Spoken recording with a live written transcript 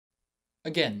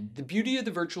Again, the beauty of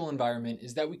the virtual environment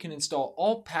is that we can install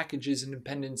all packages and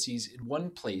dependencies in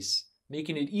one place,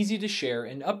 making it easy to share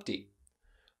and update.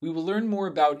 We will learn more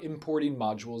about importing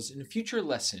modules in a future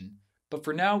lesson, but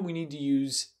for now we need to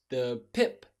use the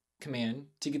pip command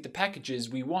to get the packages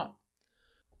we want.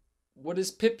 What is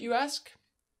pip, you ask?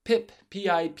 Pip,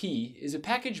 P-I-P, is a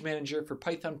package manager for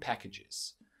Python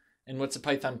packages. And what's a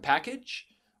Python package?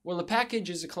 Well, a package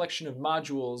is a collection of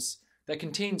modules that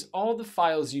contains all the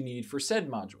files you need for said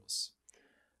modules.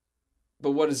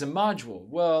 But what is a module?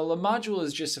 Well, a module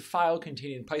is just a file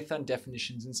containing Python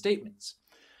definitions and statements.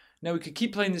 Now we could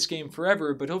keep playing this game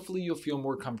forever, but hopefully you'll feel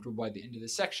more comfortable by the end of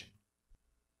this section.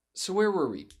 So where were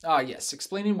we? Yes,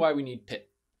 explaining why we need pip.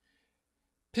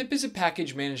 Pip is a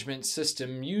package management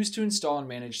system used to install and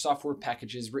manage software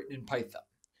packages written in Python.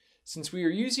 Since we are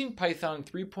using Python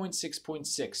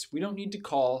 3.6.6, we don't need to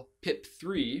call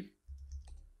pip3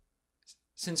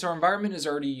 since our environment is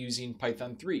already using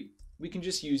Python 3. We can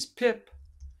just use pip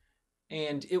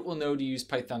and it will know to use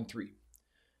Python 3.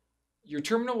 Your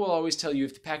terminal will always tell you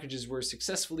if the packages were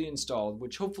successfully installed,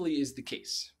 which hopefully is the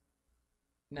case.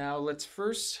 Now let's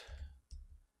first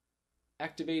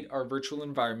activate our virtual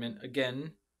environment,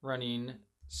 again running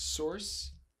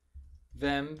source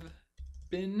venv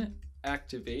bin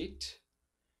activate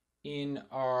in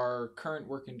our current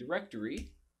working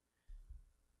directory.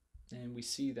 And we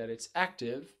see that it's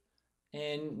active.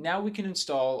 And now we can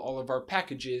install all of our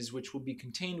packages, which will be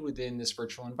contained within this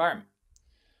virtual environment.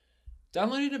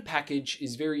 Downloading a package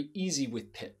is very easy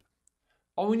with pip.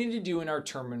 All we need to do in our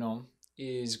terminal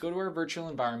is go to our virtual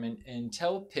environment and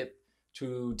tell pip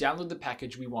to download the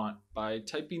package we want by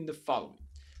typing the following.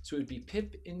 So it would be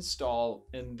pip install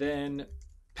and then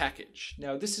package.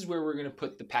 Now this is where we're going to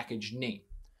put the package name.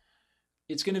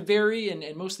 It's going to vary, and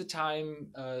most of the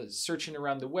time searching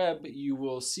around the web, you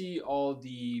will see all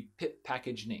the pip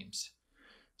package names.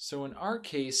 So in our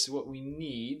case, what we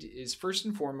need is first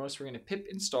and foremost, we're going to pip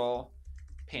install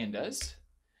pandas,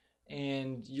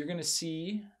 and you're going to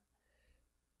see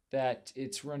that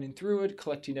it's running through it,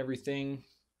 collecting everything.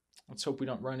 Let's hope we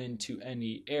don't run into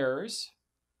any errors.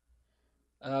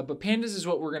 But pandas is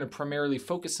what we're going to primarily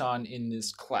focus on in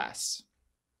this class.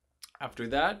 After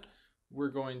that, we're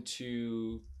going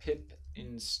to pip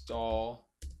install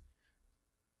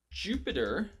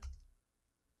Jupyter.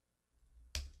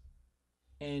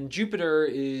 And Jupyter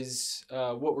is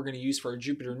what we're going to use for our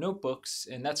Jupyter notebooks,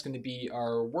 and that's going to be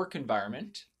our work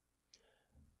environment.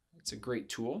 It's a great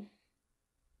tool.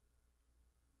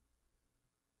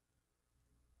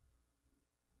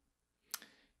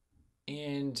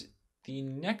 And the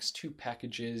next two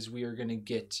packages we are going to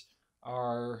get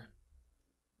are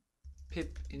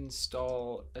pip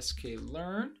install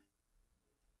sklearn,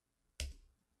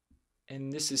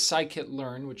 and this is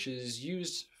scikit-learn, which is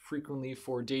used frequently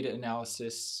for data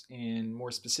analysis and more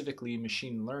specifically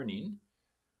machine learning.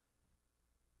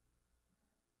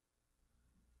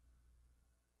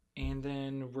 And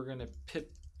then we're going to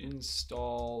pip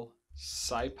install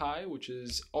scipy, which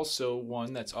is also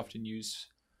one that's often used.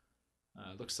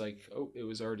 Looks like, it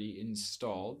was already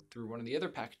installed through one of the other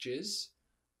packages.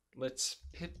 Let's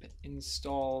pip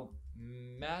install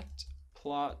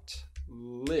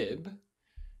matplotlib.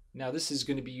 Now this is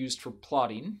going to be used for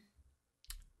plotting.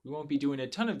 We won't be doing a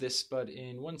ton of this, but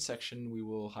in one section we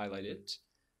will highlight it.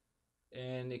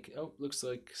 And it looks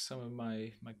like some of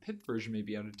my pip version may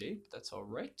be out of date, but that's all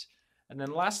right. And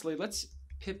then lastly, let's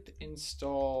pip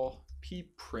install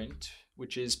pprint,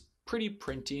 which is pretty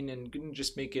printing and going to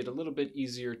just make it a little bit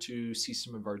easier to see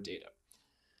some of our data.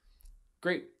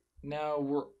 Great. Now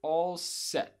we're all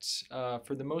set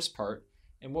for the most part.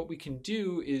 And what we can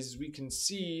do is we can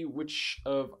see which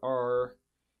of our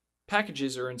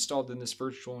packages are installed in this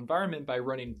virtual environment by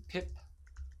running pip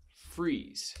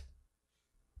freeze.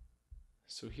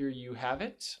 So here you have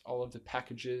it, all of the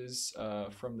packages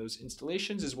from those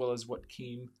installations, as well as what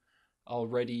came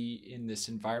already in this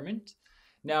environment.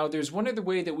 Now there's one other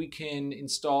way that we can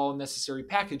install necessary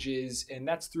packages, and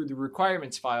that's through the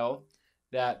requirements file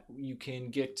that you can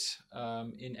get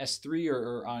in S3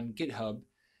 or on GitHub.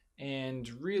 And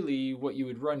really what you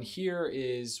would run here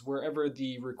is wherever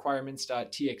the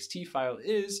requirements.txt file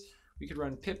is, we could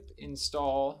run pip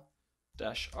install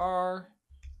 -r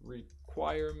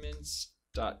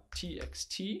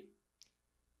requirements.txt.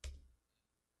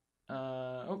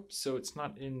 So it's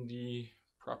not in the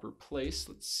proper place.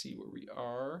 Let's see where we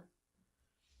are.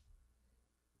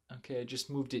 Okay, I just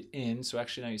moved it in, so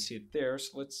actually now you see it there.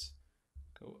 So let's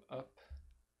go up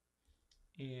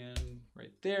and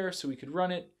right there, so we could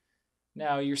run it.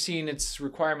 Now you're seeing its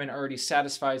requirement already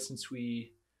satisfied since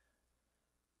we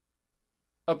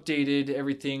updated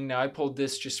everything. Now I pulled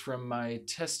this just from my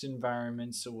test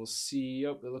environment, so we'll see.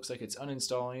 Oh, it looks like it's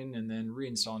uninstalling and then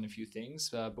reinstalling a few things,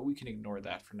 but we can ignore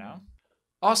that for now.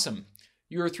 Awesome.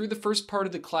 You are through the first part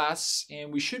of the class,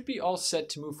 and we should be all set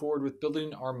to move forward with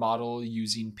building our model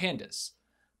using pandas.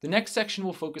 The next section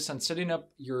will focus on setting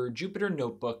up your Jupyter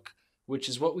notebook, which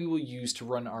is what we will use to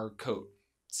run our code.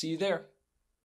 See you there.